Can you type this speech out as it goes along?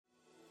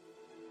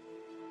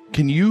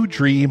Can you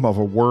dream of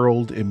a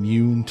world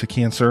immune to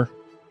cancer?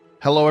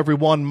 Hello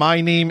everyone, my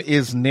name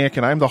is Nick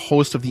and I'm the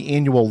host of the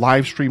annual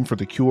live stream for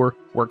The Cure,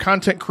 where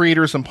content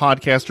creators and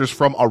podcasters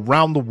from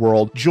around the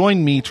world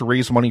join me to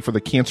raise money for the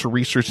Cancer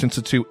Research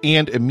Institute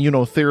and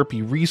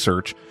immunotherapy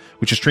research,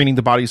 which is training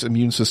the body's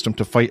immune system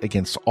to fight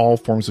against all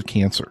forms of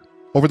cancer.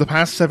 Over the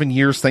past 7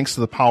 years, thanks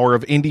to the power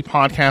of indie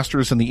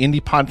podcasters and the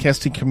indie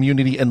podcasting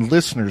community and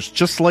listeners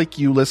just like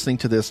you listening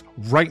to this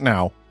right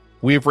now,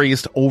 we have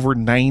raised over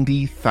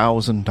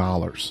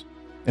 $90,000.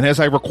 And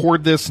as I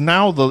record this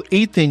now, the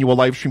 8th annual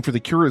live stream for The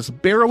Cure is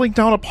barreling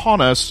down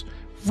upon us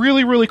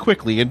really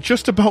quickly in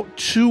just about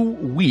 2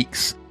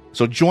 weeks.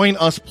 So join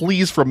us,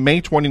 please, from May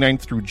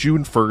 29th through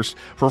June 1st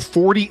for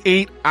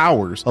 48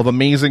 hours of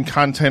amazing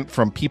content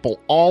from people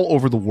all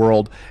over the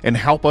world and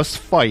help us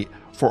fight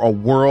for a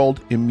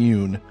world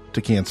immune to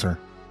cancer.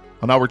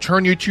 I'll now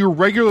return you to your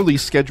regularly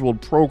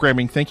scheduled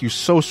programming. Thank you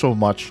so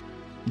much.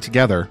 And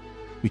together,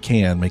 we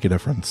can make a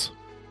difference.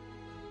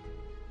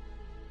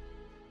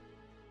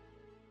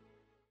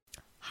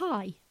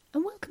 Hi,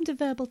 and welcome to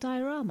Verbal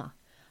Diorama.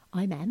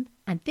 I'm Em,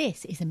 and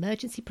this is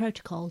Emergency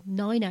Protocol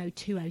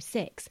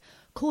 90206,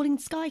 calling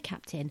Sky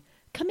Captain.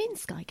 Come in,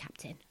 Sky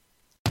Captain.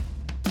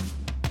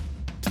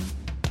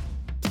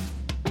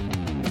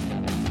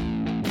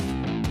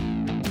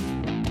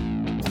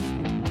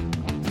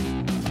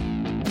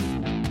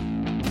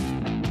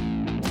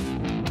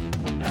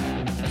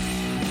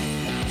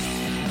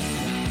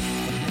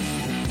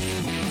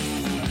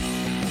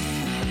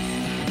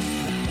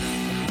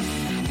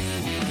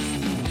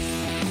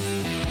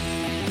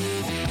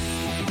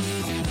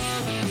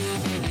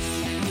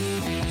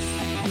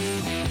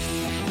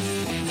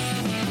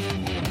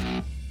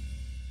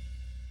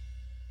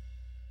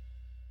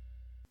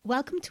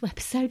 Welcome to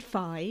episode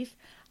 5.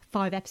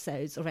 5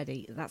 episodes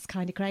already. That's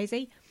kind of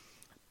crazy.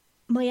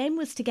 My aim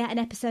was to get an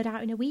episode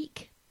out in a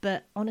week,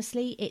 but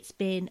honestly, it's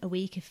been a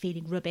week of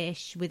feeling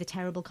rubbish with a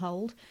terrible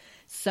cold.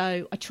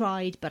 So I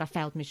tried, but I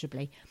failed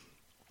miserably.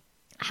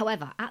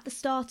 However, at the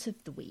start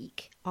of the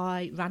week,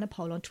 I ran a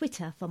poll on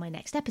Twitter for my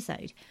next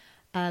episode.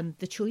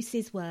 The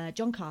choices were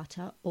John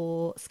Carter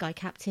or Sky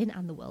Captain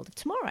and the World of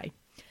Tomorrow.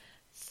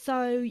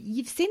 So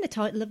you've seen the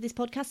title of this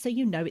podcast, so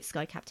you know it's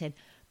Sky Captain.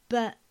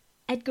 But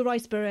Edgar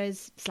Rice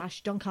Burroughs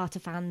 / John Carter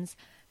fans,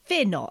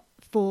 fear not,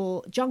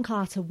 for John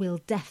Carter will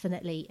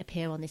definitely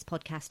appear on this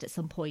podcast at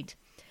some point.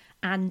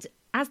 And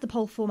as the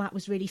poll format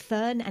was really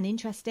fun and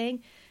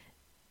interesting,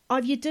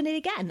 I've done it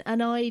again,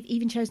 and I've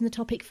even chosen the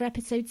topic for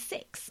episode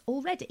 6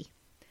 already.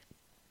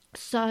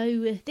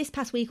 So this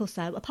past week or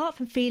so, apart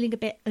from feeling a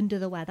bit under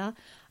the weather,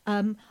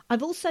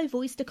 I've also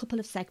voiced a couple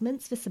of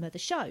segments for some other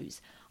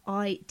shows.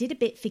 I did a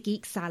bit for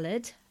Geek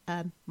Salad,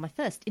 my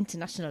first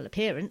international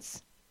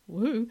appearance.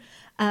 Woo!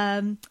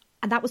 And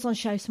that was on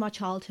Shows from My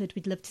Childhood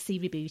We'd Love to See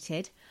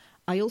Rebooted.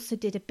 I also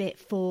did a bit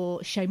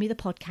for Show Me the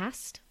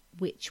Podcast,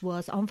 which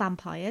was on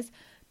vampires,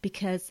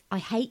 because I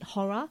hate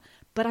horror,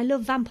 but I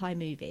love vampire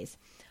movies.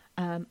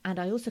 And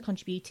I also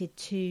contributed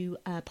to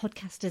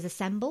Podcasters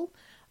Assemble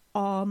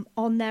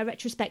on their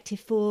retrospective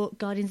for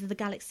Guardians of the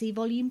Galaxy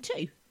Volume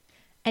 2.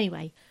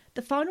 Anyway,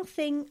 the final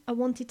thing I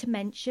wanted to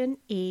mention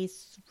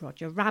is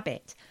Roger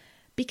Rabbit.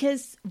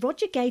 Because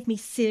Roger gave me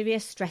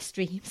serious stress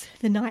dreams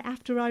the night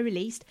after I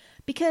released,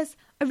 because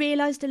I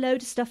realised a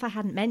load of stuff I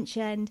hadn't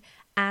mentioned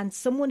and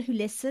someone who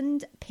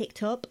listened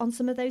picked up on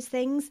some of those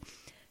things.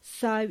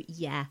 So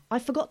yeah, I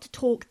forgot to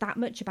talk that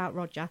much about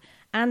Roger,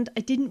 and I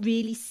didn't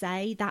really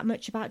say that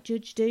much about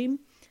Judge Doom.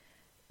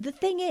 The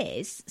thing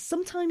is,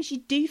 sometimes you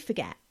do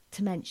forget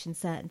to mention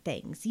certain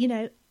things. You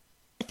know,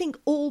 I think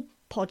all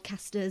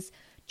podcasters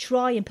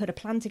try and put a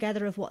plan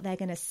together of what they're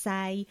going to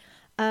say.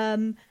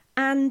 And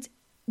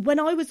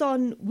when I was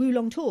on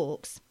Wulong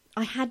Talks,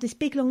 I had this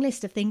big long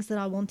list of things that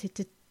I wanted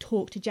to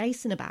talk to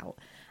Jason about.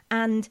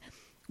 And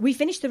we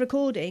finished the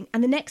recording,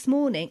 and the next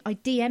morning I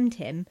DM'd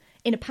him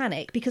in a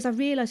panic because I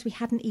realised we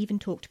hadn't even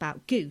talked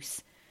about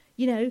Goose.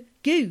 You know,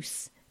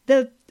 Goose,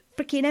 the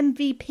freaking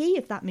MVP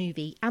of that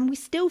movie, and we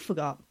still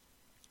forgot.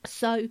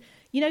 So,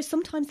 you know,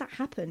 sometimes that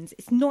happens.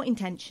 It's not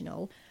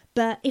intentional.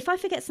 But if I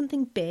forget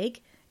something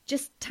big,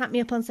 just tap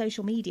me up on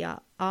social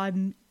media.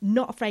 I'm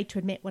not afraid to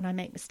admit when I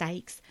make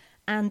mistakes,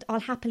 and I'll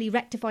happily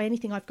rectify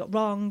anything I've got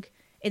wrong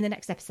in the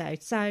next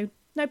episode. So,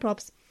 no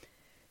probs.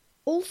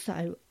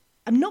 Also,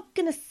 I'm not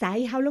going to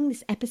say how long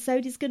this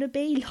episode is going to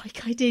be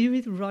like I did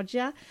with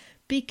Roger,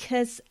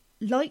 because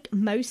like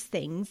most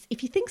things,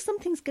 if you think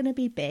something's going to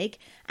be big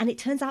and it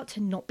turns out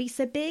to not be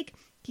so big,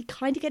 you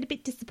kind of get a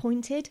bit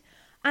disappointed.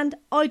 And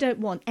I don't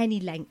want any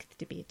length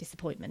to be a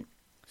disappointment.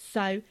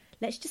 So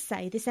let's just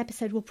say this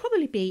episode will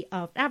probably be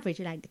of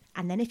average length,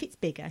 and then if it's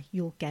bigger,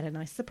 you'll get a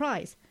nice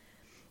surprise.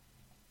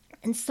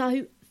 And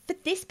so for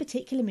this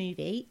particular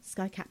movie,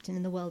 Sky Captain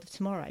and the World of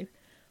Tomorrow,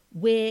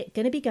 we're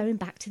going to be going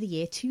back to the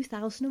year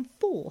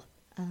 2004,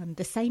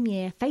 the same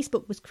year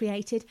Facebook was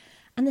created,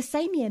 and the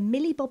same year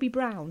Millie Bobby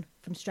Brown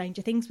from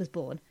Stranger Things was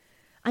born.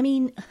 I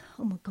mean,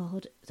 oh my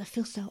God, I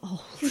feel so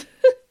old.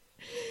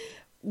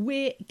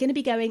 We're going to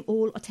be going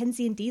all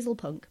Ottensian diesel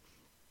punk.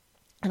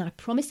 And I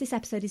promise this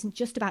episode isn't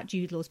just about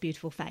Jude Law's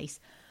beautiful face,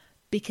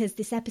 because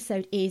this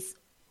episode is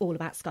all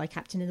about Sky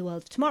Captain in the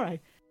World of Tomorrow.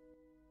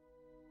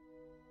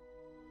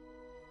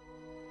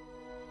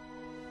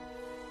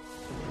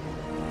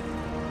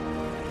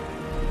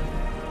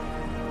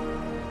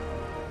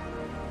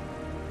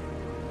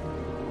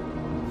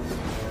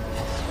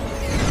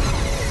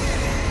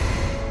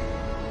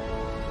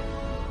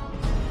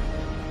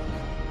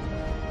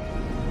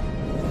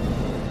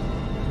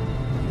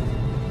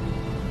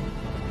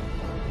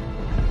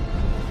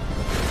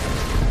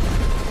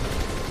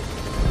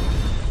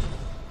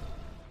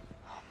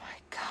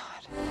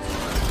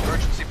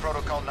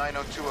 Protocol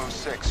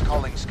 90206,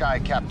 calling Sky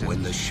Captain.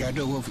 When the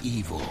shadow of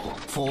evil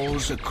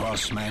falls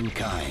across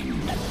mankind.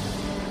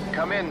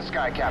 Come in,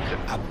 Sky Captain.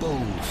 A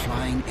bold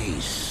flying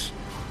ace.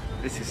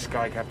 This is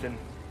Sky Captain.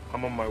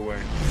 I'm on my way.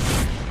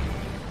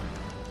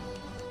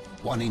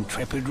 One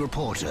intrepid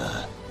reporter.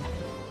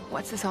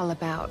 What's this all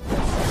about?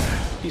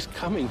 He's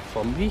coming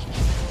for me.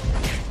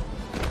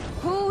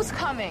 Who's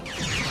coming?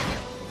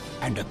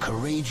 And a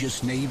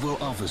courageous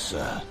naval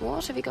officer.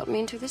 What have you got me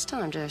into this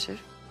time,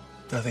 Joseph?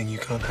 Nothing you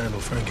can't handle,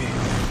 Frankie.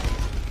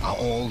 Are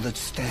all that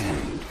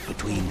stand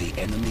between the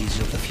enemies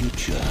of the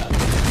future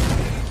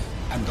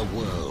and the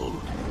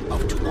world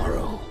of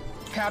tomorrow.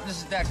 Cap, this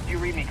is Dex. Do you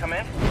read me? Come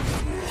in.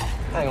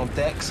 Hang on,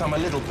 Dex. I'm a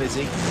little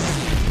busy.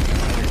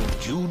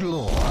 Jude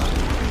Law.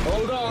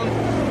 Hold on.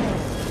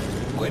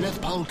 Gwyneth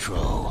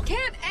Paltrow.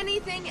 Can't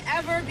anything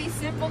ever be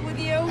simple with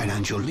you? And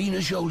Angelina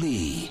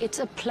Jolie. It's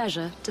a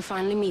pleasure to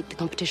finally meet the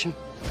competition.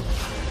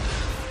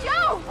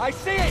 Joe! I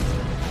see it!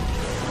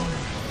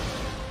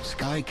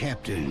 Sky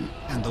Captain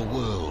and the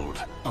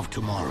world of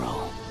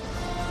tomorrow.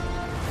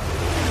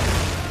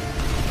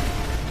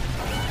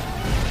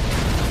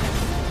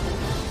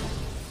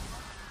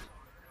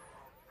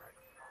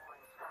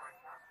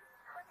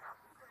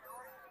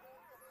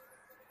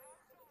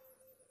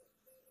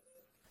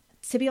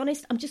 To be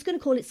honest, I'm just going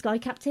to call it Sky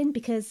Captain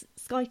because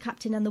Sky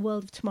Captain and the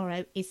World of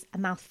Tomorrow is a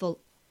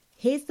mouthful.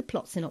 Here's the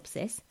plot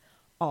synopsis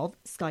of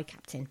Sky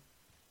Captain.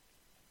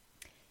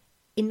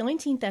 In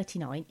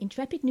 1939,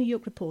 intrepid New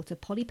York reporter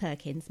Polly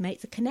Perkins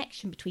makes a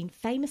connection between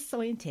famous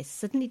scientists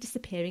suddenly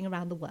disappearing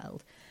around the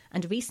world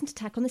and a recent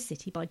attack on the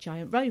city by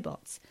giant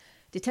robots.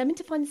 Determined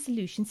to find the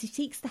solutions, she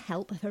seeks the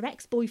help of her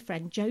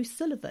ex-boyfriend Joe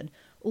Sullivan,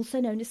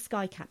 also known as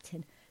Sky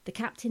Captain, the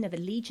captain of a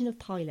legion of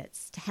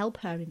pilots, to help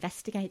her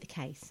investigate the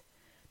case.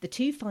 The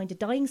two find a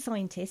dying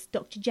scientist,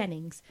 Dr.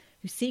 Jennings,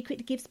 who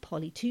secretly gives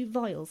Polly 2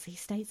 vials he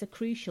states are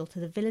crucial to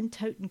the villain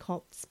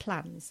Totenkopf's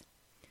plans.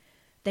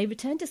 They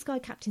return to Sky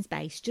Captain's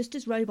base just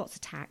as robots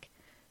attack.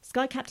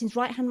 Sky Captain's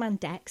right-hand man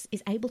Dex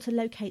is able to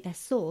locate their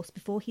source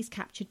before he's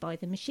captured by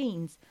the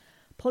machines.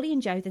 Polly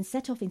and Joe then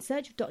set off in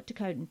search of Dr.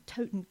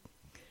 Totenkopf.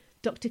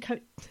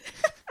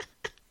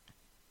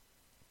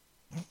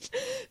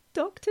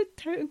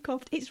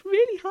 It's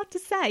really hard to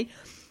say.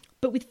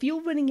 But with fuel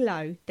running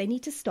low, they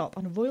need to stop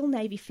on a Royal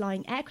Navy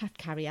flying aircraft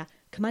carrier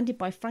commanded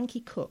by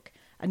Frankie Cook,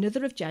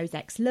 another of Joe's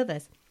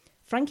ex-lovers.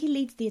 Frankie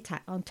leads the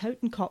attack on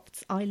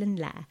Totenkopf's island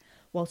lair,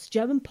 whilst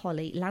Joe and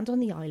Polly land on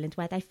the island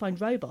where they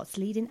find robots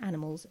leading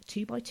animals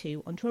 2 by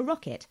 2 onto a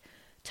rocket.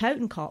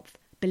 Totenkopf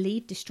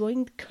believed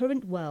destroying the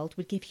current world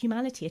would give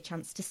humanity a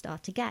chance to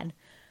start again.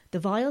 The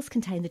vials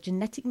contain the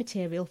genetic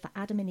material for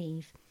Adam and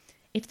Eve.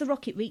 If the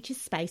rocket reaches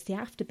space, the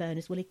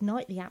afterburners will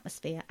ignite the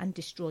atmosphere and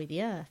destroy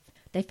the Earth.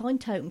 They find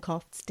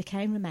Totenkopf's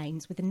decaying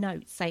remains with a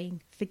note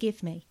saying,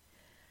 "Forgive me."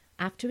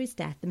 After his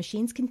death, the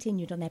machines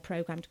continued on their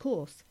programmed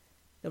course.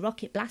 The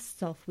rocket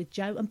blasts off with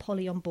Joe and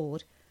Polly on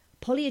board.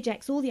 Polly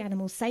ejects all the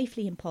animals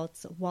safely in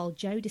pods while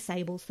Joe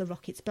disables the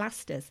rocket's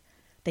blasters.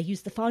 They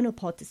use the final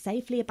pod to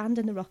safely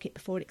abandon the rocket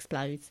before it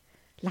explodes,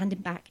 landing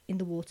back in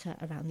the water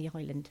around the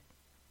island.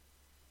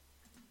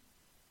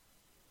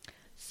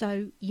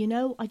 So,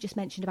 I just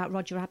mentioned about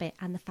Roger Rabbit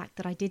and the fact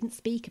that I didn't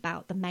speak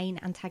about the main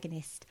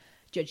antagonist,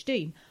 Judge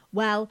Doom.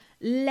 Well,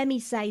 let me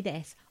say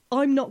this.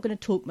 I'm not going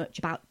to talk much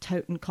about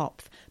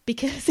Totenkopf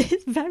because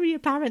it's very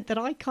apparent that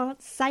I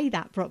can't say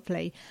that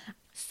properly.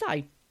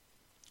 So,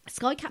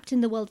 Sky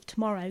Captain: The World of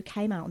Tomorrow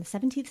came out on the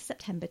 17th of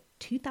September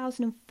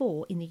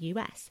 2004 in the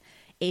US.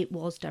 It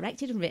was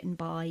directed and written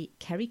by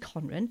Kerry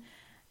Conran,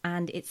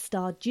 and it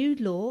starred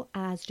Jude Law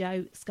as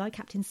Joe, Sky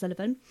Captain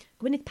Sullivan,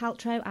 Gwyneth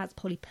Paltrow as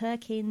Polly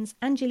Perkins,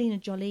 Angelina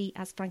Jolie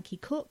as Frankie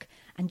Cook,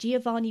 and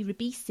Giovanni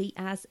Ribisi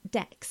as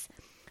Dex.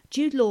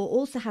 Jude Law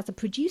also has a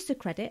producer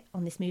credit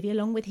on this movie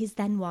along with his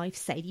then wife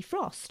Sadie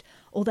Frost,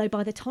 although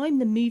by the time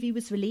the movie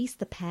was released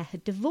the pair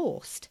had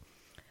divorced.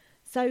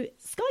 So,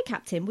 Sky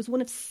Captain was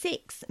one of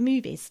 6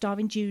 movies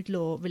starring Jude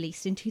Law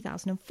released in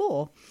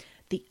 2004.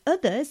 The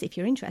others, if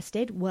you're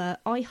interested, were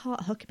I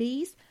Heart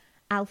Huckabees,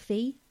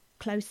 Alfie,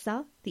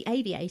 Closer, The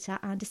Aviator,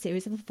 and A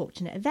Series of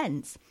Unfortunate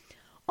Events.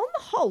 On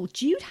the whole,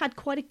 Jude had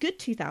quite a good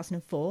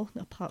 2004,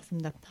 apart from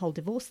the whole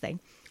divorce thing.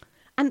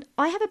 And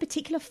I have a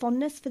particular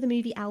fondness for the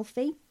movie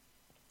Alfie.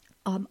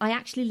 I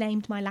actually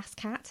named my last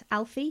cat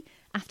Alfie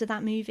after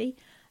that movie.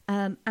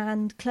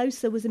 And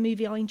Closer was a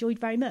movie I enjoyed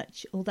very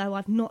much, although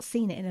I've not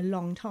seen it in a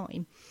long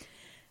time.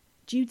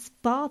 Jude's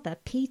father,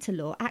 Peter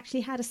Law,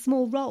 actually had a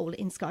small role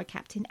in Sky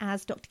Captain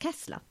as Dr.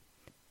 Kessler.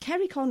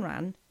 Kerry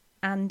Conran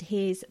and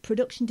his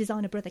production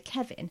designer brother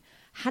Kevin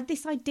had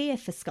this idea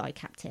for Sky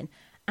Captain,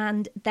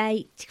 and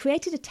they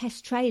created a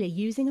test trailer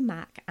using a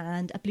Mac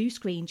and a blue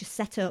screen just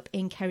set up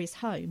in Kerry's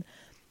home,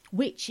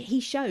 which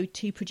he showed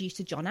to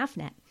producer John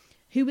Avnet,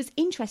 who was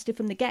interested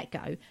from the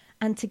get-go,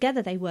 and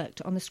together they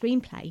worked on the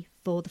screenplay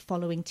for the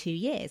following 2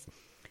 years.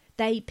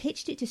 They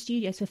pitched it to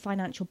studios for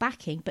financial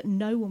backing, but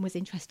no one was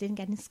interested in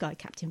getting Sky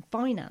Captain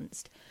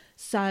financed.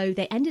 So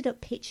they ended up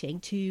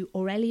pitching to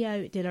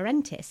Aurelio De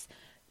Laurentiis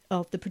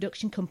of the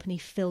production company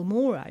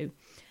Filmoro.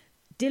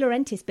 De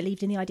Laurentiis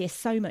believed in the idea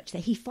so much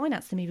that he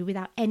financed the movie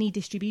without any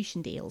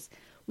distribution deals,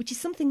 which is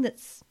something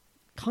that's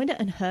kind of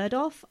unheard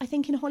of, I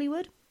think, in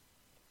Hollywood.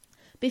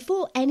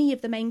 Before any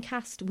of the main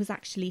cast was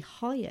actually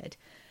hired,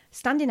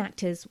 stand-in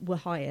actors were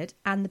hired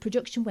and the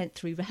production went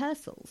through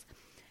rehearsals.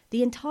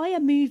 The entire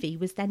movie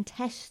was then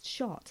test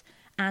shot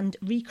and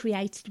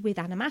recreated with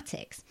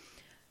animatics.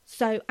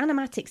 So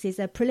animatics is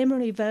a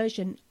preliminary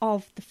version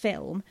of the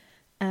film.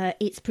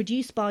 It's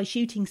produced by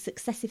shooting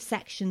successive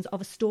sections of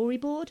a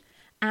storyboard,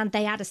 and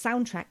they add a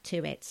soundtrack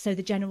to it so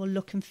the general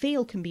look and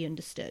feel can be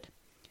understood.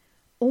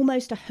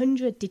 Almost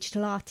 100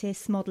 digital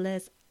artists,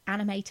 modelers,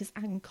 animators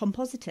and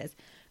compositors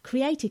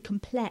created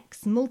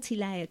complex,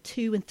 multi-layered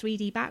 2 and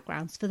 3D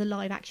backgrounds for the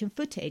live-action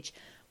footage,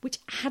 which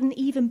hadn't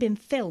even been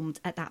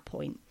filmed at that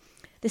point.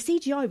 The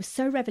CGI was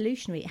so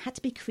revolutionary, it had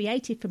to be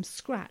created from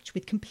scratch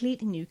with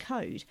completely new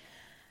code.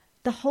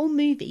 The whole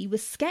movie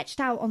was sketched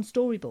out on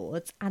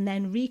storyboards and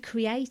then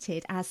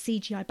recreated as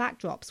CGI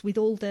backdrops with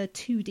all the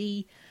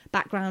 2D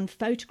background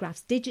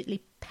photographs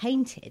digitally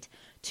painted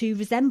to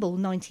resemble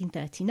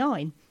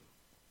 1939.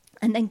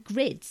 And then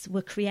grids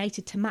were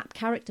created to map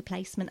character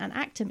placement and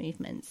actor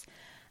movements.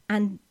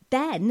 And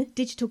then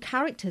digital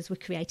characters were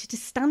created to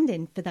stand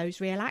in for those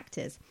real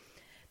actors.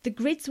 The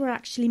grids were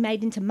actually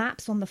made into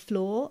maps on the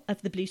floor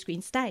of the blue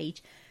screen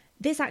stage.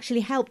 This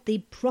actually helped the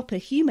proper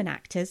human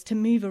actors to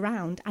move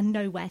around and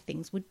know where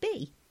things would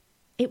be.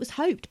 It was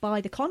hoped by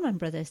the Conran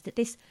brothers that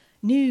this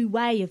new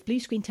way of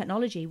blue screen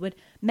technology would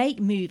make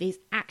movies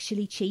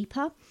actually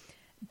cheaper.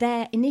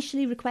 Their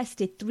initially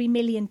requested $3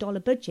 million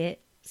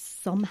budget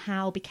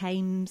somehow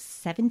became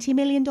 $70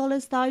 million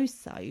though,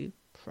 so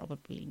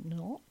probably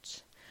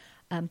not.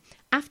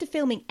 After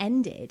filming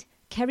ended,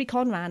 Kerry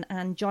Conran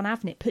and John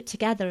Avnet put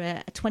together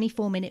a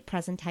 24-minute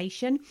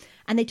presentation,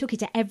 and they took it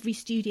to every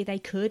studio they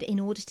could in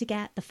order to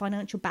get the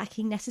financial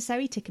backing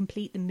necessary to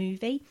complete the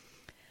movie.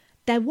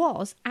 There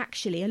was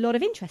actually a lot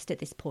of interest at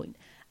this point,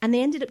 and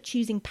they ended up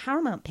choosing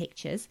Paramount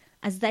Pictures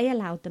as they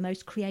allowed the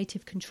most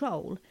creative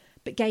control,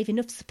 but gave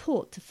enough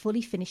support to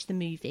fully finish the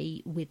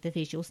movie with the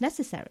visuals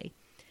necessary.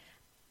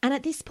 And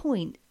at this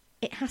point,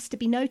 it has to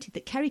be noted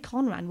that Kerry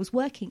Conran was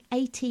working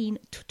 18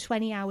 to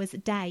 20 hours a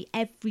day,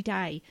 every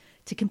day,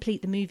 to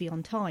complete the movie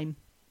on time.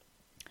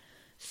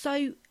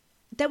 So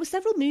there were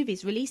several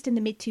movies released in the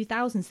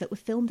mid-2000s that were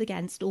filmed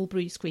against all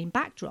blue screen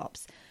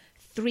backdrops.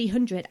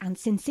 300 and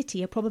Sin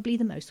City are probably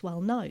the most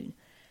well-known.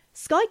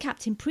 Sky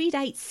Captain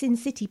predates Sin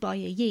City by a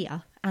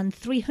year and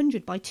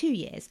 300 by 2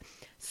 years.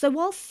 So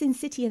whilst Sin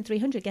City and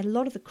 300 get a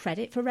lot of the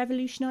credit for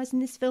revolutionising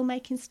this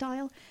filmmaking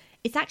style,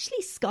 it's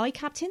actually Sky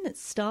Captain that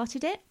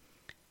started it.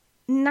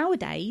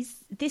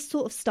 Nowadays, this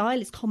sort of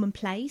style is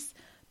commonplace,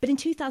 but in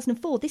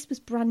 2004, this was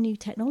brand new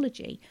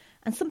technology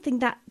and something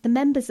that the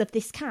members of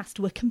this cast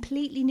were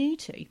completely new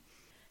to.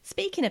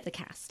 Speaking of the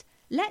cast,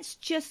 let's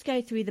just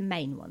go through the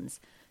main ones.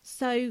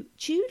 So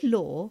Jude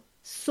Law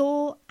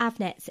saw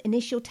Avnet's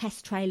initial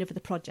test trailer for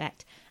the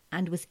project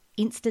and was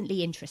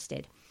instantly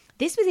interested.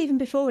 This was even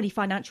before any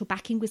financial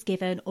backing was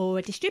given or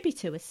a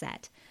distributor was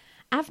set.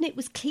 Avnet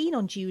was keen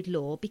on Jude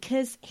Law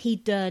because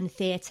he'd done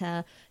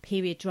theatre,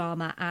 period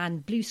drama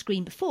and blue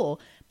screen before,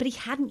 but he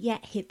hadn't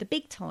yet hit the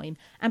big time,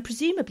 and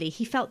presumably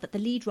he felt that the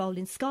lead role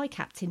in Sky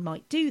Captain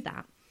might do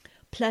that.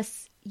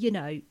 Plus, you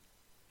know,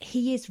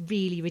 he is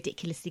really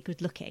ridiculously good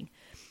looking.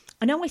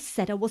 I know I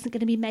said I wasn't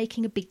going to be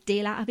making a big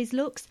deal out of his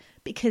looks,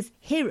 because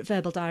here at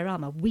Verbal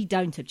Diorama we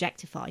don't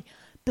objectify,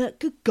 but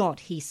good God,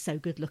 he's so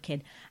good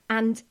looking,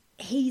 and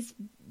he's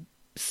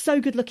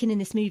so good looking in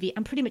this movie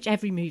and pretty much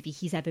every movie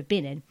he's ever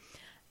been in.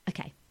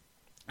 Okay,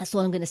 that's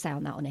all I'm going to say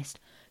on that,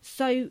 honest.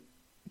 So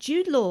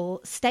Jude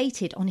Law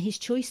stated on his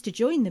choice to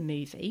join the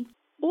movie,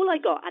 "All I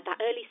got at that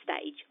early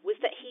stage was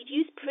that he'd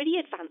used pretty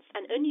advanced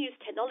and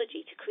unused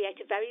technology to create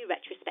a very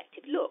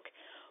retrospective look.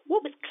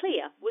 What was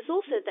clear was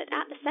also that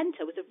at the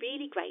centre was a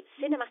really great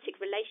cinematic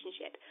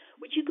relationship,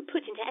 which you could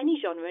put into any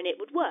genre and it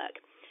would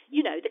work.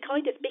 You know, the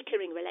kind of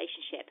bickering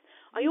relationship.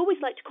 I always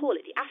like to call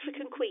it the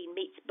African Queen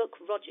meets Buck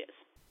Rogers."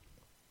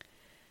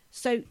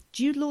 So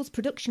Jude Law's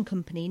production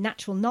company,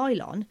 Natural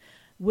Nylon,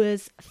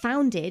 was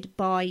founded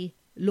by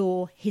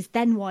Law, his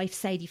then-wife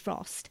Sadie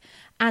Frost,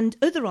 and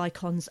other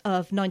icons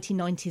of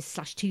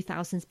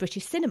 1990s/2000s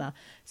British cinema,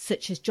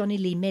 such as Johnny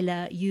Lee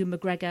Miller, Ewan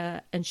McGregor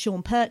and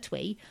Sean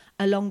Pertwee,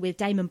 along with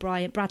Damon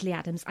Bryant, Bradley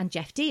Adams and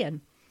Jeff Dean.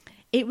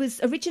 It was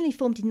originally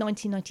formed in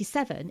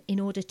 1997 in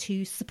order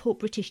to support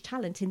British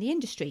talent in the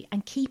industry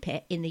and keep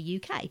it in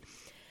the UK.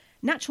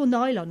 Natural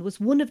Nylon was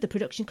one of the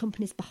production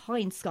companies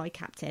behind Sky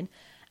Captain,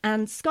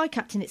 and Sky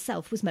Captain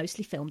itself was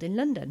mostly filmed in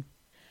London.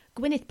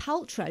 Gwyneth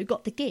Paltrow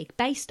got the gig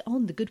based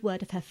on the good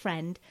word of her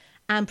friend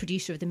and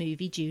producer of the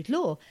movie, Jude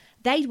Law.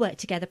 They'd worked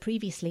together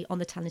previously on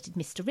The Talented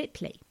Mr.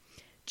 Ripley.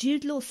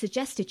 Jude Law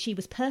suggested she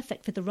was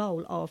perfect for the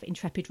role of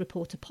intrepid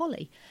reporter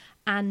Polly.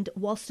 And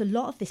whilst a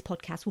lot of this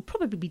podcast will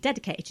probably be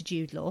dedicated to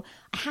Jude Law,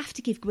 I have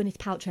to give Gwyneth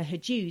Paltrow her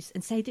dues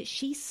and say that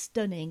she's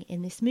stunning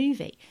in this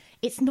movie.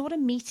 It's not a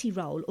meaty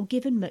role or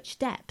given much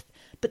depth,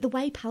 but the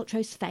way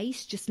Paltrow's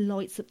face just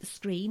lights up the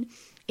screen,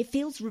 it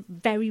feels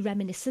very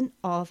reminiscent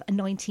of a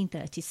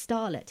 1930s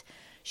starlet.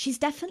 She's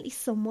definitely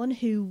someone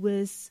who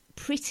was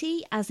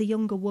pretty as a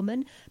younger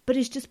woman, but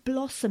has just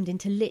blossomed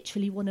into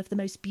literally one of the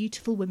most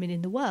beautiful women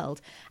in the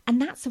world.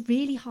 And that's a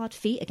really hard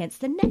feat against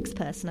the next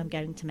person I'm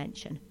going to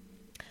mention.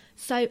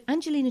 So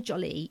Angelina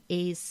Jolie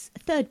is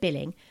third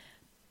billing,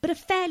 but a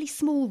fairly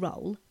small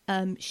role.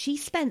 She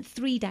spent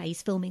 3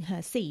 days filming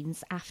her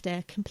scenes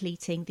after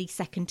completing the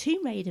second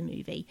Tomb Raider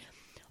movie.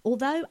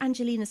 Although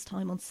Angelina's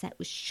time on set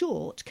was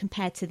short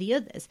compared to the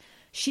others,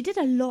 she did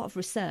a lot of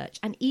research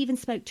and even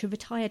spoke to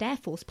retired Air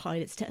Force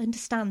pilots to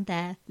understand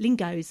their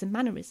lingos and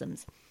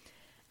mannerisms.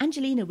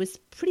 Angelina was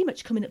pretty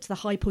much coming up to the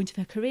high point of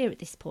her career at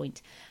this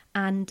point,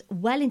 and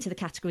well into the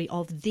category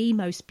of the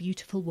most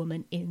beautiful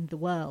woman in the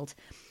world.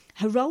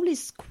 Her role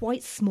is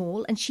quite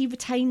small, and she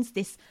retains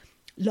this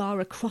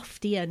Lara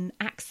Croftian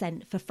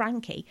accent for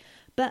Frankie,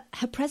 but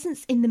her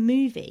presence in the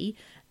movie,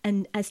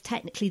 and as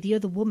technically the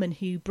other woman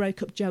who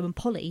broke up Joe and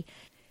Polly,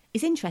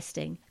 is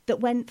interesting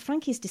that when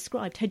Frankie is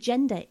described, her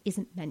gender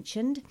isn't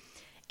mentioned.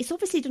 It's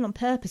obviously done on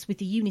purpose with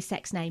the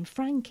unisex name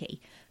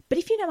Frankie, but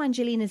if you know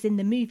Angelina's in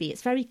the movie,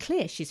 it's very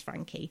clear she's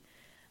Frankie.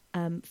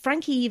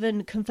 Frankie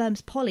even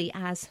confirms Polly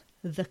as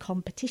the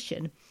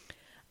competition.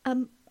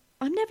 I'm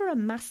never a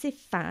massive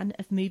fan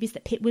of movies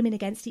that pit women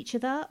against each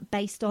other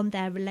based on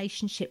their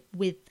relationship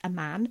with a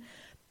man,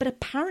 but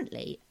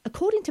apparently,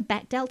 according to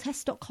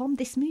BechdellTest.com,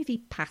 this movie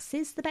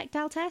passes the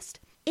Bechdel test.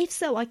 If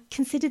so, I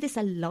consider this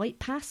a light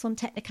pass on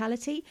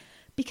technicality,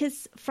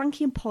 because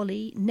Frankie and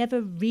Polly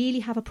never really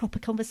have a proper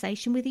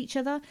conversation with each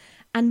other,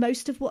 and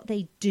most of what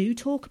they do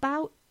talk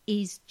about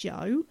is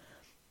Joe,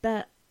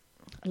 but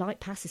a light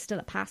pass is still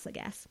a pass, I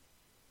guess.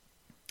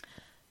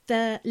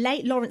 The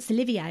late Laurence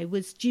Olivier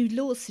was Jude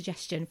Law's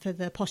suggestion for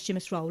the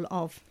posthumous role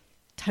of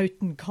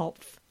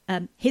Totenkopf.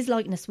 His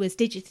likeness was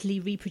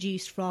digitally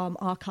reproduced from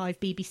archived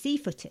BBC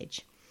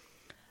footage.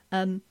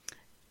 To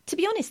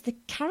be honest, the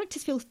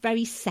characters feel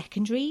very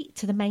secondary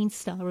to the main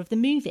star of the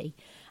movie.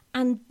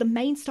 And the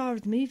main star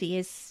of the movie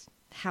is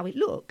how it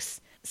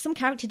looks. Some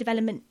character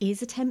development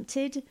is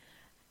attempted,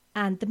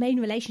 and the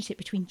main relationship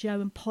between Joe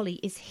and Polly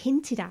is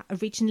hinted at,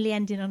 originally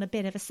ending on a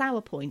bit of a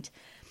sour point.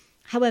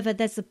 However,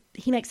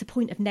 he makes a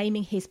point of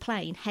naming his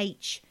plane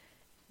H-11-OD,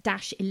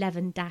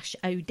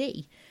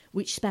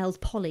 which spells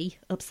Polly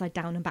upside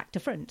down and back to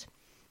front.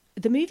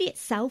 The movie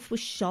itself was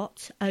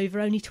shot over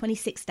only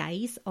 26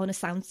 days on a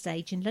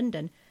soundstage in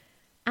London.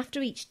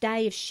 After each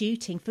day of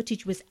shooting,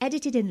 footage was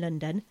edited in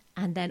London,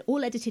 and then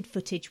all edited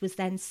footage was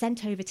then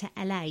sent over to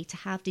LA to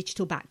have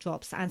digital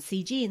backdrops and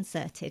CG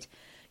inserted,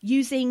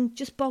 using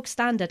just bog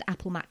standard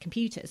Apple Mac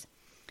computers.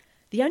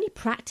 The only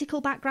practical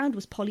background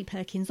was Polly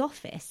Perkins'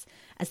 office,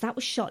 as that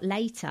was shot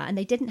later and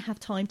they didn't have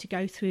time to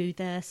go through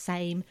the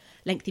same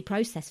lengthy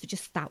process for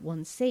just that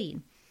one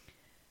scene.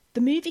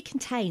 The movie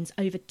contains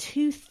over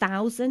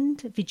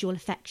 2,000 visual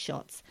effects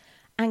shots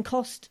and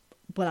cost,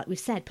 well, like we've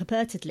said,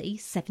 purportedly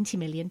 $70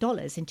 million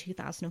in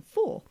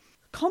 2004.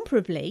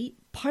 Comparably,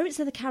 Pirates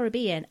of the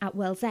Caribbean at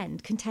World's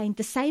End contained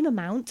the same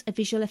amount of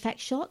visual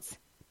effects shots,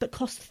 but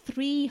cost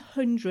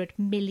 $300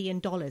 million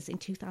in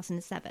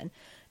 2007.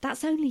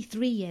 That's only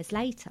 3 years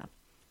later.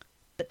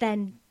 But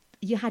then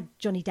you had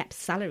Johnny Depp's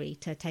salary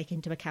to take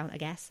into account, I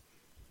guess.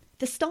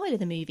 The style of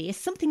the movie is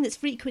something that's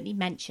frequently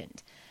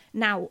mentioned.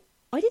 Now,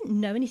 I didn't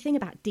know anything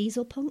about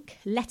diesel punk,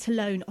 let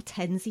alone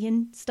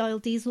Ottensian-style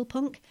diesel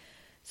punk.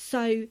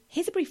 So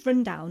here's a brief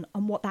rundown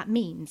on what that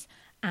means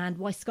and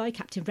why Sky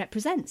Captain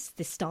represents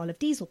this style of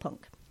diesel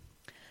punk.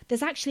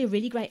 There's actually a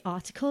really great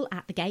article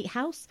at the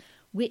Gatehouse,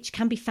 which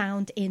can be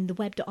found in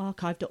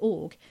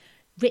theweb.archive.org,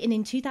 written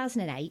in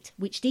 2008,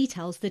 which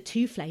details the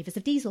two flavours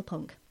of diesel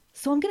punk.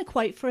 So I'm going to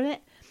quote from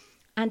it,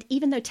 and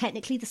even though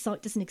technically the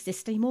site doesn't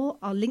exist anymore,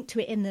 I'll link to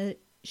it in the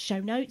show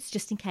notes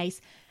just in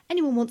case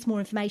anyone wants more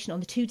information on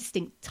the two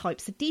distinct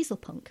types of diesel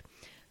punk.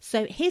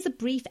 So here's a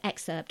brief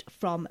excerpt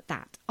from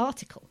that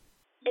article.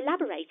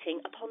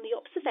 Elaborating upon the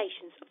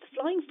observations of the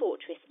Flying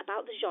Fortress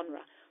about the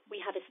genre, we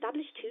have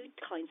established two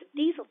kinds of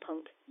diesel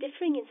punk,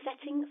 differing in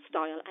setting,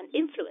 style and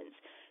influence.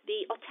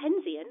 The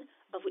Ottensian,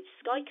 of which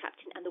Sky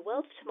Captain and The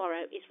World of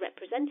Tomorrow is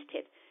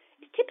representative,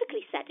 is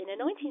typically set in a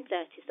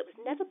 1930s that was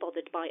never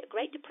bothered by a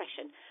Great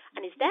Depression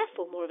and is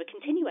therefore more of a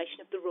continuation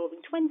of the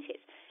Roaring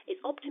Twenties,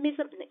 its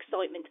optimism and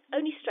excitement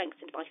only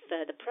strengthened by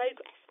further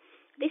progress.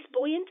 This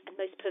buoyant and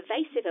most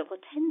pervasive of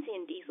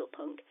Ottensian diesel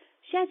punk,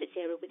 shares its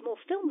era with more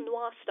film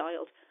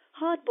noir-styled,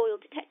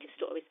 hard-boiled detective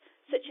stories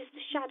such as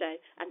The Shadow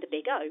and The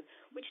Big O,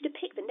 which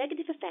depict the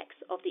negative effects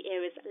of the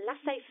era's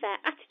laissez-faire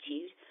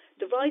attitude,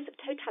 the rise of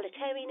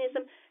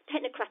totalitarianism,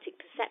 technocratic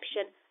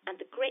perception, and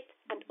the grit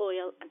and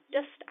oil and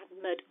dust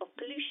and mud of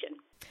pollution.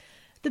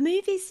 The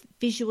movie's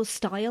visual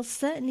style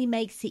certainly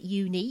makes it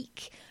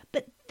unique,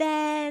 but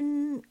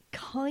then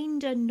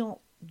kinda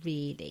not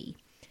really.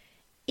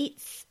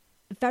 It's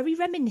very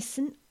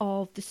reminiscent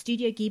of the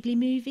Studio Ghibli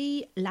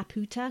movie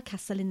Laputa,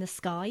 Castle in the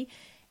Sky.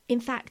 In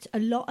fact, a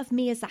lot of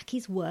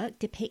Miyazaki's work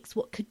depicts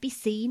what could be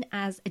seen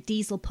as a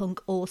diesel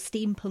punk or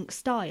steampunk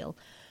style.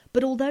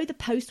 But although the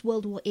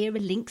post-World War era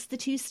links the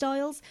two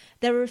styles,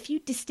 there are a few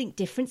distinct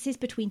differences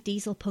between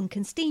diesel punk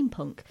and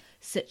steampunk,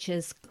 such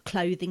as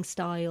clothing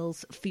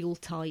styles, fuel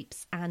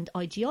types, and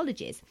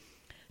ideologies.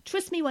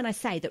 Trust me when I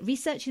say that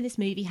researching this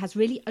movie has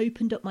really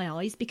opened up my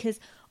eyes, because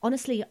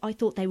honestly, I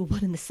thought they were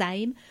one and the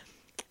same.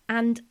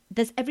 And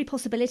there's every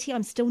possibility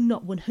I'm still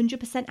not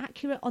 100%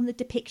 accurate on the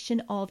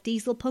depiction of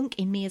diesel punk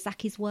in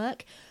Miyazaki's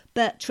work.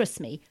 But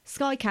trust me,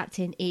 Sky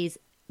Captain is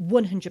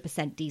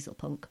 100% diesel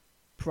punk.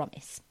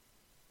 Promise.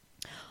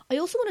 I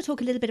also want to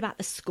talk a little bit about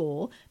the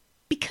score,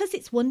 because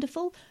it's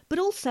wonderful, but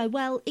also,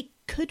 well, it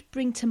could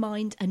bring to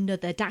mind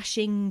another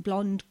dashing,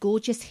 blonde,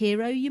 gorgeous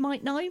hero you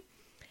might know.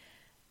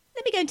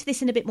 Let me go into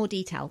this in a bit more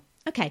detail.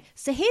 Okay,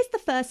 so here's the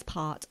first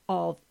part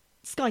of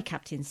Sky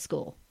Captain's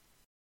score.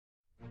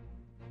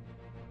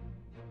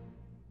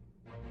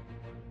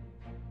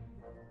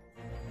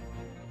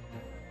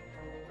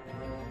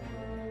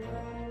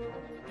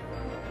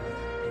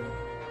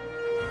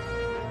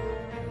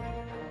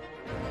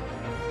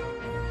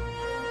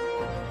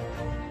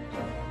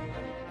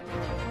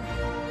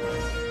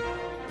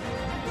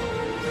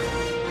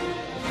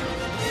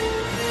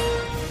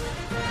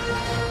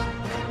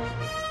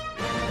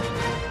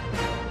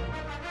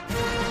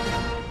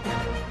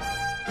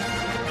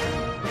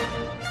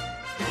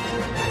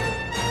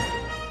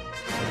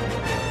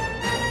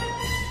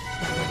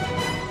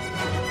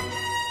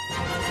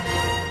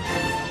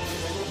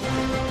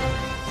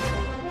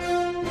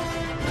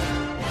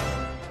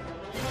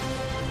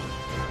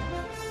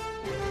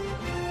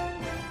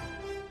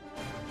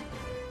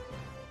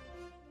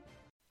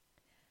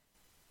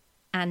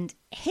 And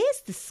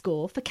here's the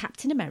score for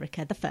Captain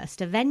America: The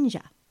First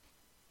Avenger.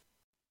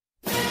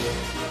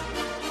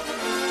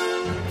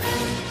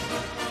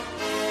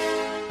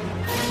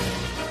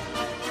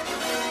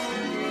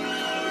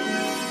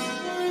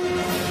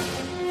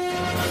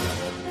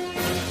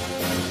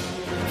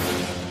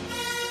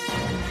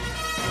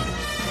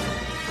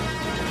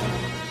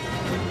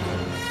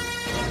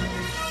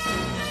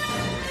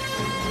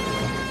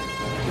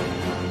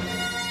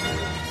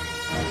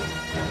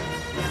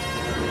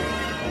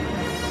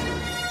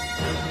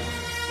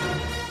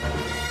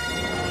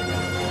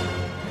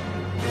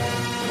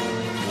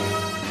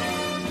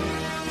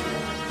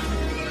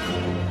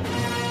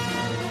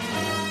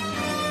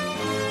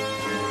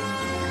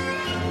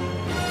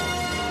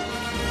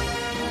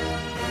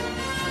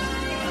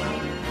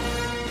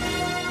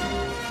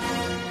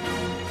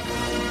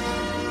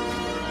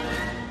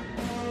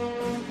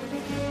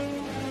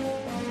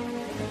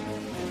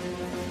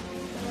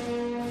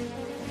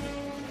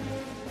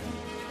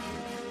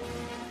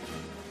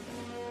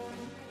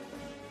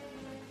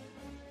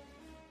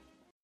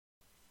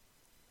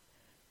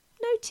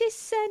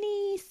 Notice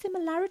any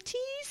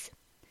similarities?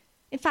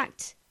 In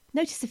fact,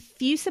 notice a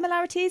few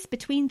similarities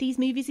between these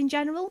movies in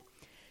general.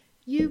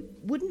 You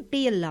wouldn't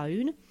be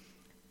alone.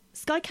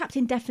 Sky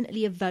Captain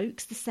definitely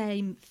evokes the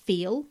same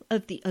feel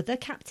of the other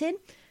captain,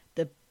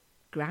 the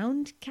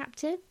ground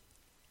captain.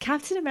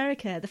 Captain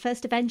America: The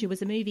First Avenger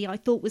was a movie I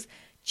thought was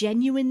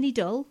genuinely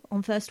dull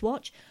on first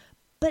watch,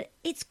 but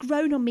it's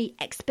grown on me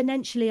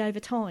exponentially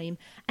over time,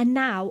 and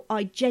now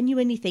I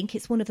genuinely think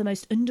it's one of the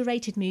most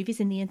underrated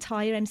movies in the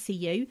entire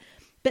MCU.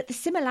 But the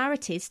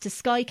similarities to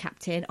Sky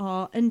Captain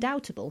are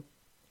undoubtable.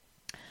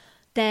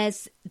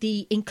 There's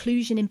the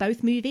inclusion in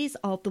both movies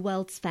of the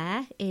World's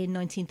Fair in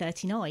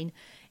 1939.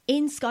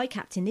 In Sky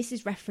Captain, this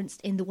is referenced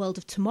in the World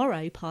of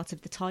Tomorrow part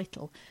of the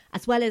title,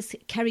 as well as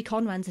Kerry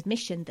Conran's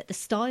admission that the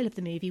style of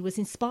the movie was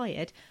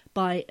inspired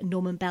by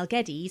Norman Bel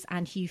Geddes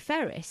and Hugh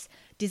Ferris,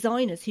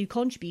 designers who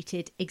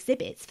contributed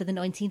exhibits for the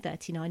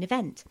 1939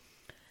 event.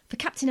 For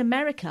Captain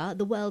America,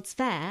 the World's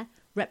Fair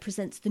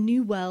represents the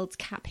new worlds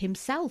Cap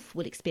himself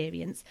will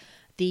experience,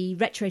 the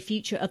retro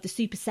future of the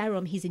super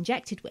serum he's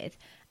injected with,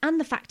 and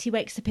the fact he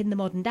wakes up in the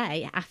modern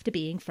day after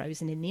being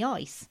frozen in the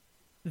ice.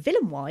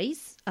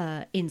 Villain-wise,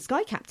 in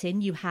Sky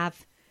Captain, you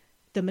have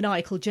the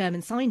maniacal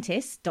German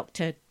scientist,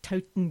 Dr.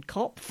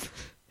 Totenkopf,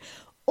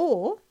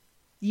 or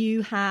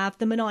you have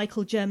the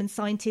maniacal German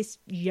scientist,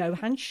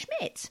 Johann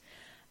Schmidt.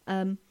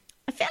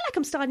 I feel like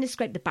I'm starting to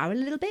scrape the barrel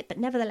a little bit, but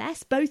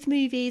nevertheless, both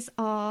movies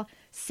are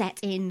set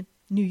in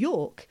New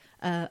York,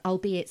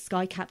 albeit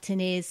Sky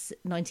Captain is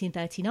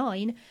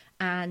 1939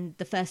 and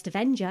The First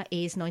Avenger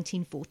is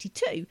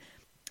 1942.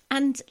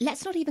 And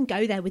let's not even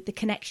go there with the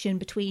connection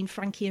between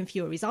Frankie and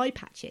Fury's eye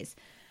patches.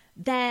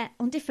 They're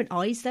on different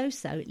eyes though,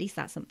 so at least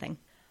that's something.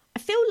 I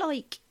feel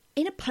like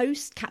in a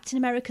post-Captain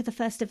America the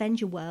First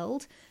Avenger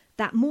world,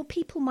 that more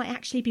people might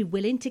actually be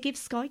willing to give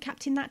Sky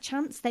Captain that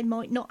chance they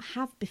might not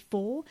have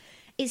before.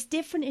 It's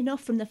different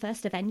enough from the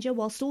First Avenger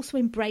whilst also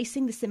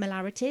embracing the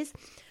similarities.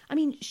 I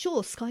mean,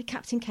 sure, Sky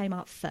Captain came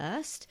out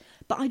first,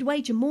 but I'd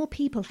wager more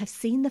people have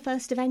seen the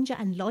First Avenger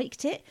and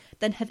liked it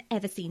than have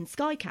ever seen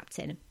Sky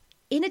Captain.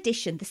 In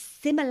addition, the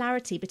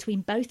similarity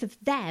between both of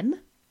them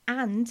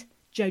and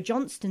Joe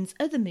Johnston's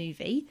other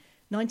movie,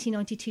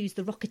 1992's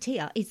The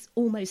Rocketeer, is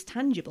almost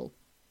tangible.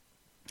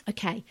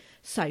 Okay,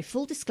 so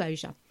full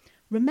disclosure.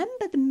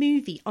 Remember the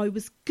movie I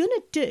was going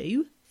to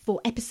do for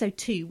episode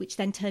 2, which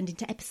then turned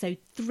into episode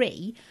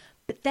 3,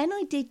 but then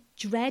I did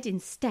Dredd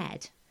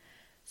instead.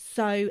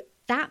 So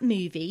that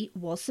movie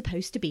was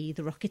supposed to be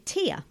The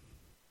Rocketeer.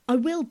 I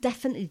will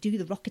definitely do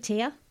The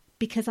Rocketeer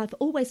because I've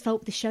always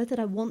felt with the show that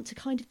I want to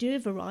kind of do a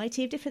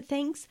variety of different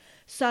things.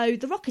 So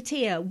The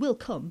Rocketeer will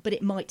come, but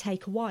it might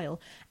take a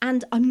while.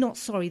 And I'm not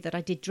sorry that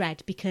I did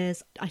Dredd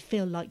because I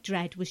feel like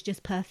Dredd was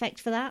just perfect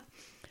for that.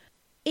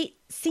 It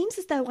seems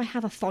as though I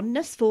have a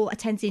fondness for a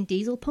Tenzin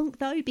Diesel punk,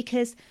 though,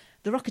 because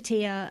The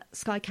Rocketeer,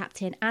 Sky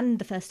Captain and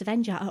The First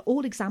Avenger are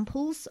all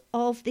examples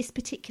of this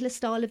particular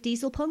style of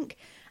diesel punk,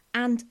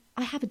 and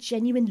I have a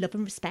genuine love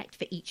and respect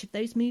for each of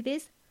those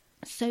movies.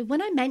 So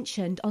when I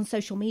mentioned on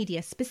social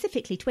media,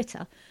 specifically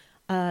Twitter,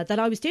 that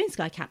I was doing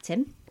Sky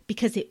Captain,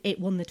 because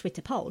it won the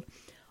Twitter poll,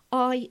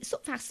 I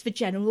sort of asked for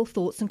general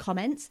thoughts and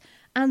comments,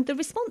 and the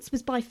response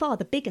was by far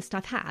the biggest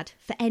I've had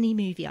for any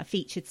movie I've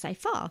featured so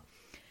far.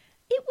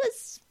 It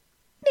was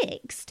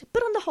mixed,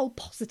 but on the whole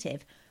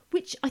positive,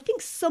 which I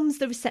think sums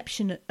the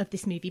reception of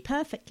this movie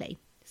perfectly.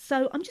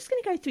 So I'm just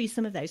going to go through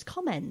some of those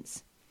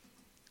comments.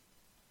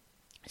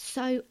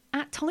 So,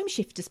 at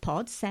Timeshifters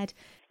Pod said,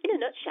 "In a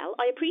nutshell,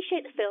 I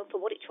appreciate the film for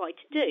what it tried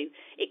to do.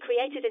 It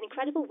created an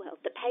incredible world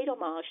that paid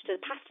homage to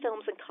the past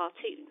films and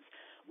cartoons,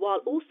 while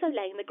also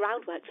laying the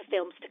groundwork for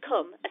films to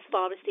come as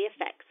far as the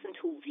effects and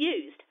tools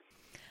used."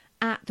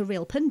 At The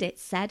Real Pundit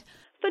said,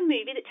 "Fun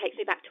movie that takes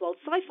me back to old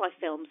sci-fi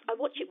films. I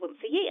watch it once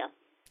a year."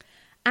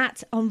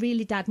 At On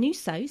Really Dad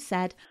Nuso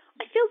said,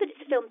 "I feel that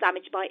it's a film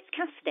damaged by its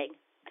casting.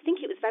 I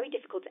think it was very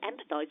difficult to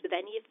empathise with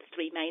any of the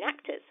three main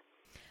actors."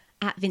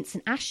 At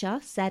Vincent Asher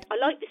said, "I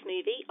like this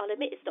movie. I'll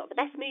admit it's not the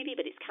best movie,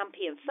 but it's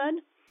campy and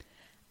fun."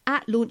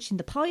 At Launching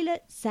the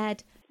Pilot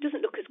said,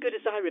 "Doesn't look as good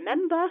as I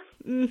remember."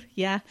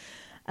 Yeah.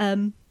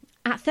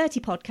 At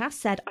 30 Podcast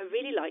said, "I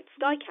really liked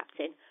Sky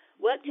Captain.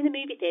 Worked in a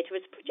movie theatre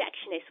as a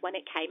projectionist when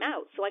it came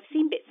out, so I've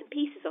seen bits and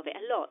pieces of it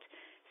a lot.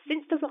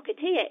 Since The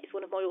Rocketeer is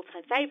one of my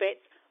all-time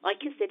favourites, I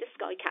consider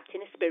Sky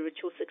Captain a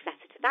spiritual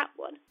successor to that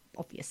one."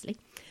 Obviously.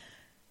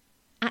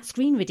 At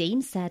Screen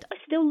Redeem said, "I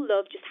still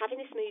love just having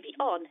this movie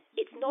on.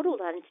 It's not all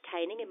that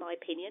entertaining in my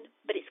opinion,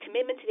 but its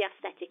commitment to the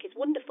aesthetic is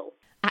wonderful."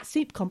 At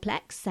Soup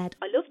Complex said,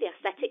 "I love the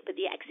aesthetic, but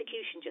the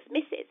execution just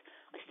misses.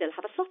 I still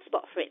have a soft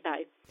spot for it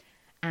though."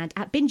 And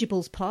at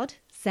Bingeables Pod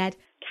said,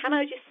 "Can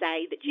I just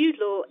say that Jude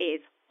Law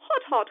is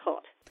hot, hot,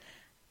 hot."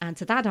 And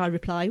to that I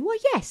reply, well,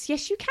 yes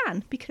you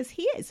can, because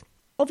he is.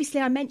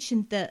 Obviously I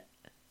mentioned that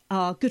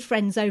our good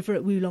friends over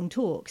at Wulong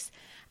Talks,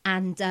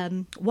 and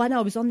when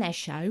I was on their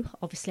show,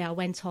 obviously I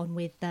went on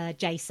with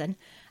Jason,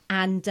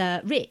 and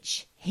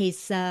Rich,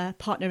 his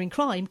partner in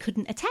crime,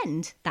 couldn't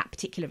attend that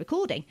particular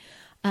recording.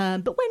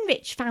 But when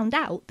Rich found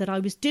out that I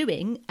was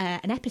doing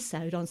an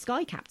episode on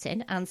Sky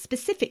Captain, and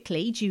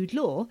specifically Jude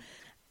Law,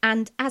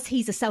 and as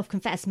he's a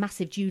self-confessed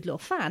massive Jude Law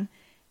fan,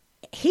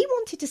 he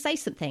wanted to say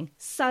something.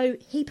 So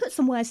he put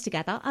some words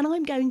together, and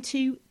I'm going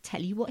to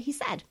tell you what he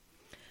said.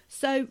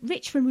 So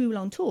Rich from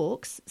Wulong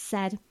Talks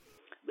said,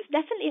 "It was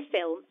definitely a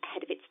film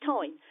ahead of its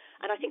time,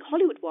 and I think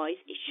Hollywood-wise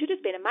it should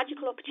have been a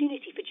magical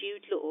opportunity for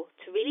Jude Law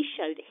to really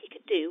show that he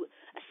could do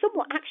a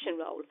somewhat action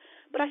role,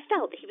 but I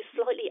felt that he was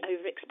slightly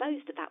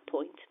overexposed at that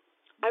point.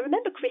 I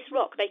remember Chris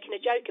Rock making a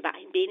joke about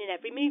him being in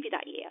every movie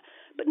that year,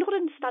 but not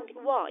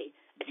understanding why,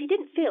 as he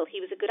didn't feel he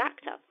was a good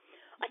actor.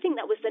 I think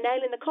that was the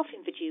nail in the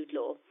coffin for Jude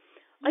Law.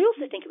 I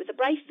also think it was a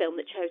brave film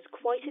that chose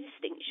quite a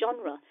distinct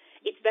genre.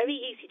 It's very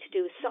easy to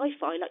do a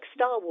sci-fi like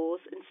Star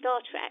Wars and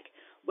Star Trek,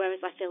 whereas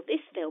I feel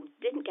this film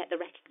didn't get the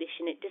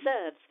recognition it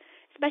deserves,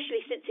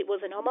 especially since it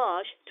was an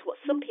homage to what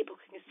some people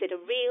can consider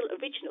real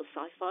original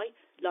sci-fi,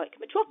 like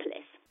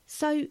Metropolis."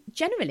 So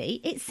generally,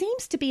 it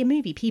seems to be a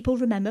movie people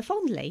remember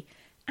fondly,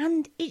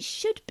 and it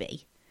should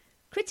be.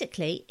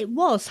 Critically, it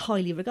was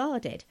highly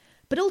regarded,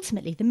 but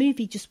ultimately the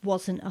movie just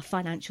wasn't a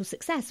financial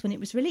success when it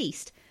was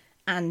released,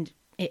 and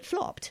it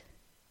flopped.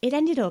 It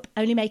ended up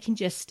only making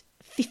just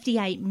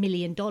 $58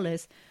 million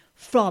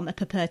from a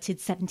purported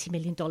 $70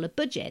 million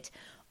budget,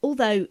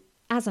 although,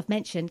 as I've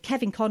mentioned,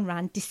 Kevin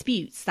Conran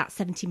disputes that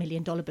 $70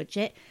 million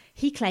budget.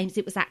 He claims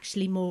it was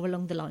actually more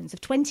along the lines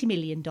of $20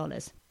 million.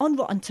 On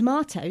Rotten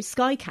Tomatoes,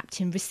 Sky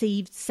Captain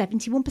received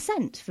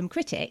 71% from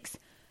critics,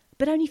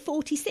 but only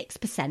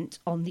 46%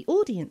 on the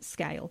audience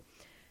scale.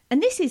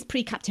 And this is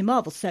pre-Captain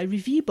Marvel, so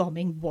review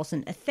bombing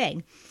wasn't a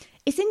thing.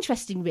 It's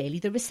interesting, really.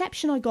 The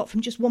reception I got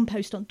from just one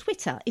post on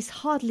Twitter is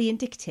hardly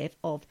indicative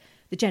of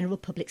the general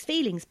public's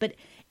feelings, but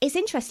it's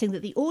interesting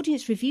that the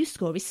audience review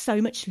score is so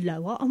much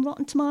lower on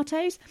Rotten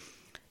Tomatoes.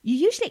 You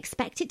usually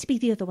expect it to be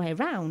the other way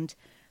around.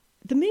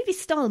 The movie's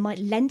style might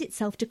lend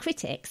itself to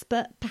critics,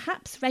 but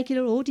perhaps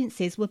regular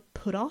audiences were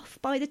put off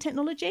by the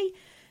technology,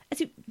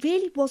 as it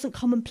really wasn't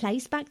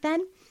commonplace back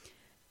then.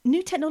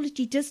 New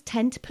technology does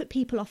tend to put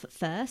people off at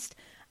first,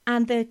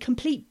 and the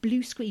complete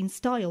blue screen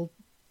style,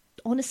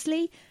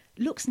 honestly,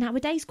 looks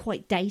nowadays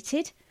quite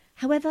dated.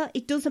 However,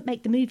 it doesn't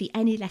make the movie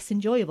any less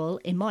enjoyable,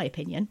 in my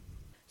opinion.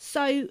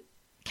 So,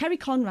 Kerry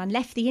Conran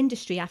left the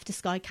industry after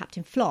Sky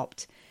Captain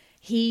flopped.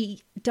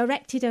 He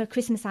directed a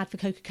Christmas ad for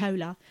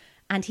Coca-Cola,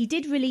 and he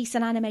did release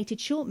an animated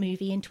short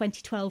movie in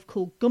 2012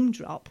 called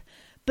Gumdrop,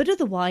 but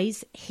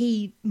otherwise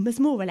he was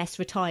more or less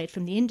retired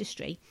from the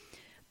industry.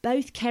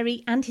 Both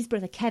Kerry and his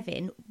brother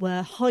Kevin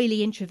were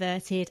highly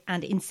introverted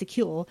and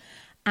insecure,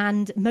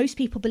 and most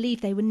people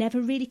believe they were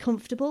never really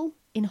comfortable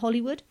in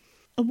Hollywood.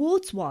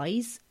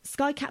 Awards-wise,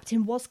 Sky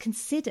Captain was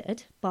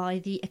considered by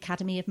the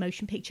Academy of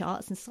Motion Picture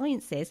Arts and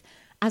Sciences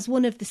as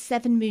one of the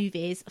 7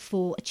 movies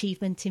for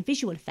achievement in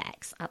visual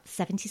effects at the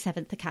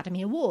 77th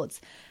Academy Awards.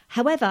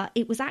 However,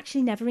 it was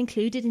actually never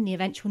included in the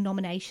eventual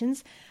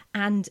nominations,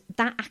 and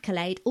that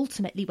accolade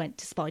ultimately went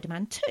to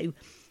Spider-Man 2,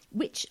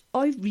 which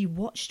I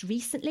rewatched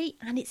recently,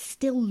 and it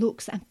still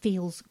looks and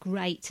feels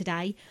great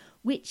today,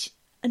 which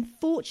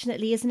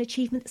unfortunately is an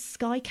achievement that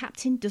Sky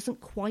Captain doesn't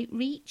quite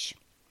reach.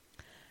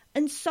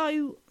 And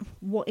so,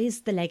 what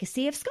is the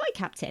legacy of Sky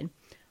Captain?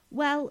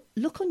 Well,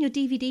 look on your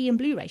DVD and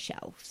Blu-ray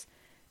shelves.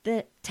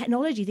 The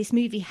technology this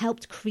movie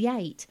helped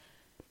created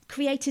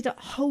a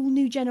whole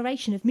new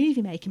generation of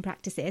movie-making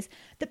practices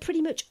that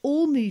pretty much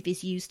all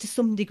movies use to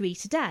some degree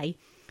today.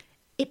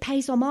 It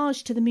pays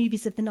homage to the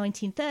movies of the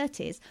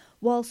 1930s,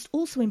 whilst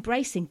also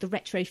embracing the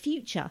retro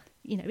future.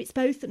 You know, it's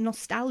both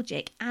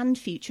nostalgic and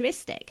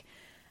futuristic.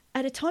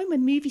 At a time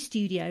when movie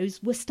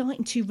studios were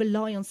starting to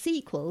rely on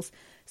sequels,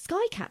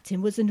 Sky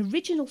Captain was an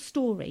original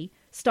story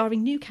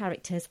starring new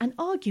characters and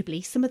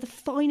arguably some of the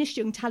finest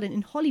young talent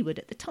in Hollywood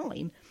at the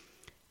time.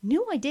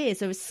 New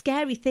ideas are a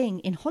scary thing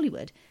in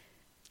Hollywood,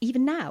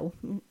 even now,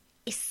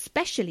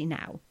 especially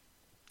now.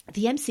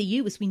 The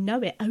MCU as we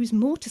know it owes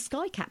more to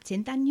Sky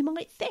Captain than you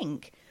might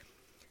think.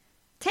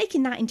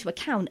 Taking that into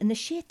account and the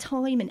sheer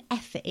time and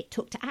effort it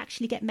took to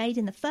actually get made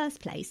in the first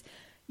place,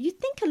 you'd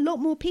think a lot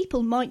more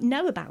people might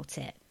know about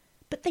it.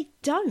 But they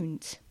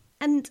don't.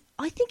 And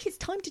I think it's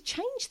time to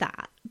change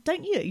that,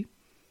 don't you?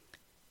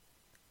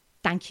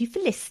 Thank you for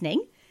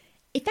listening.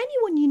 If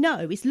anyone you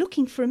know is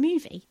looking for a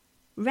movie,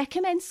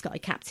 recommend Sky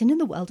Captain and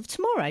the World of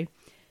Tomorrow.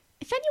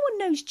 If anyone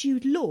knows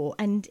Jude Law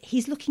and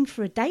he's looking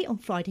for a date on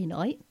Friday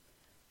night,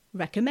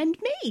 recommend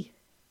me.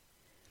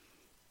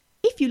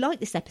 If you like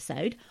this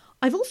episode,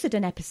 I've also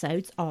done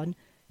episodes on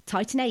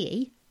Titan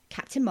AE,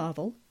 Captain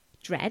Marvel,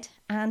 Dredd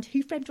and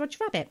Who Framed Roger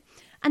Rabbit,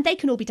 and they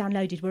can all be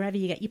downloaded wherever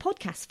you get your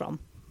podcasts from.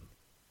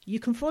 You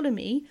can follow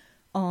me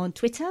on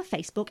Twitter,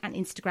 Facebook and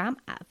Instagram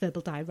at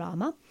Verbal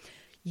Diorama.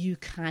 You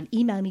can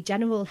email me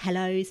general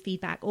hellos,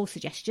 feedback or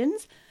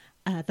suggestions,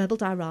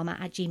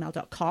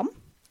 verbaldiorama@gmail.com.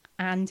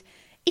 And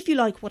if you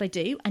like what I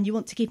do and you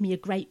want to give me a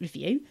great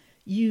review,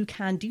 you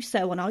can do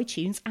so on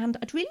iTunes and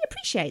I'd really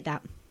appreciate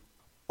that.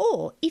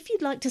 Or if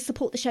you'd like to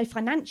support the show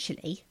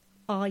financially,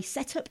 I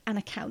set up an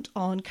account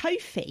on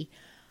Ko-fi.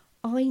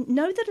 I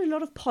know that a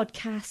lot of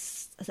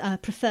podcasts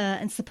prefer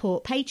and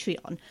support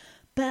Patreon,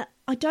 but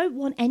I don't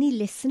want any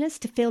listeners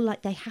to feel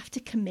like they have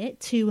to commit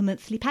to a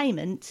monthly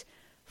payment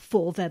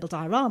for Verbal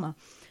Diorama.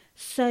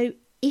 So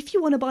if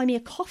you want to buy me a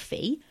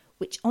coffee,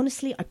 which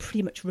honestly I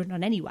pretty much run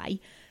on anyway,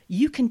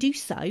 you can do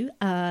so.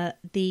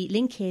 The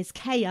link is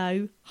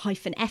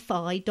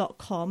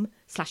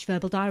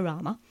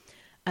ko-fi.com/verbaldiorama.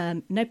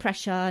 No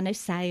pressure, no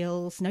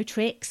sales, no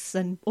tricks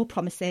or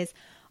promises.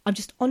 I'm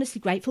just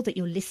honestly grateful that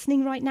you're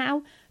listening right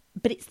now,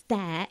 but it's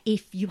there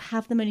if you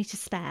have the money to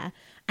spare,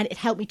 and it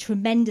helped me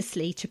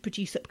tremendously to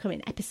produce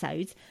upcoming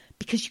episodes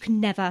because you can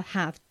never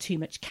have too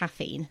much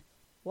caffeine.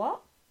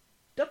 What?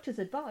 Doctor's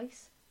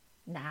advice?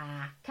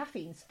 Nah,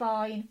 caffeine's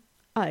fine.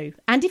 Oh,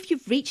 and if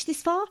you've reached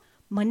this far,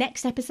 my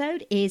next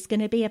episode is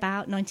going to be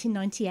about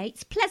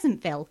 1998's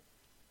Pleasantville.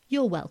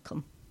 You're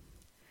welcome.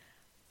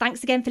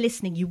 Thanks again for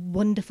listening, you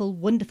wonderful,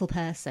 wonderful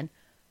person.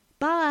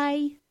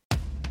 Bye.